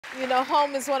You know,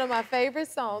 Home is one of my favorite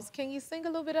songs. Can you sing a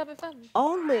little bit of it for me?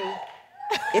 Only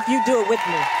if you do it with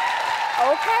me.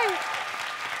 Okay.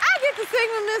 I get to sing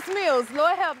with Miss Mills.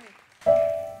 Lord help me.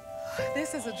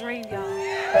 This is a dream, y'all.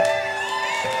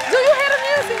 Do you hear the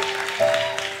music?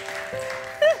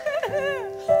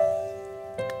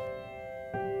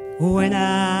 When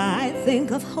I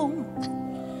think of home,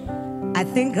 I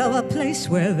think of a place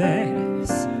where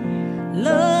there's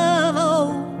love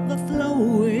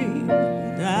overflowing.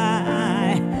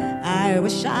 I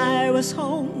wish I was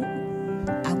home.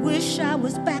 I wish I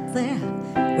was back there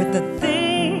with the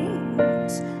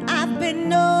things I've been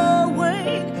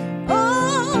knowing.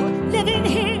 Oh, living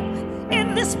here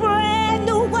in this brand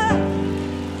new world.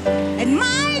 It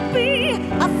might be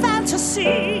a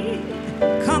fantasy.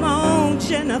 Come on,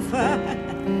 Jennifer.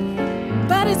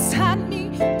 But it's taught me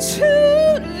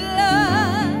to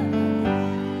love.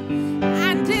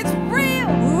 And it's real,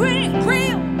 real,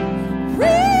 real,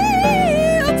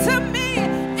 real to me.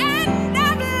 And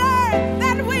I've learned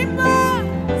that we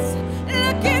must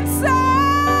look inside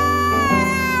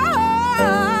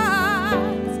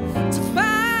to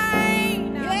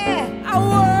find a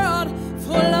world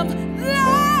full of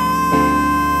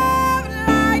love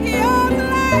like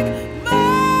yours, like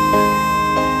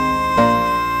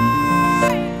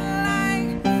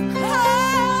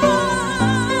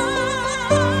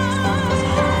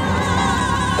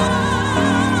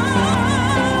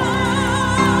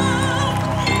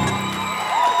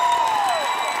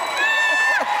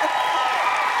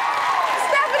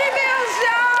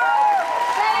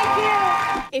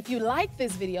If you like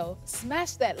this video,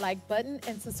 smash that like button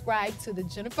and subscribe to the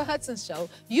Jennifer Hudson Show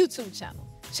YouTube channel.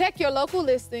 Check your local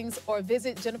listings or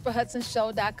visit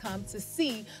jenniferhudsonshow.com to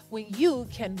see when you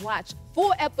can watch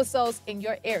full episodes in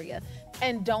your area.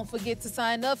 And don't forget to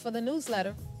sign up for the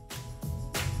newsletter.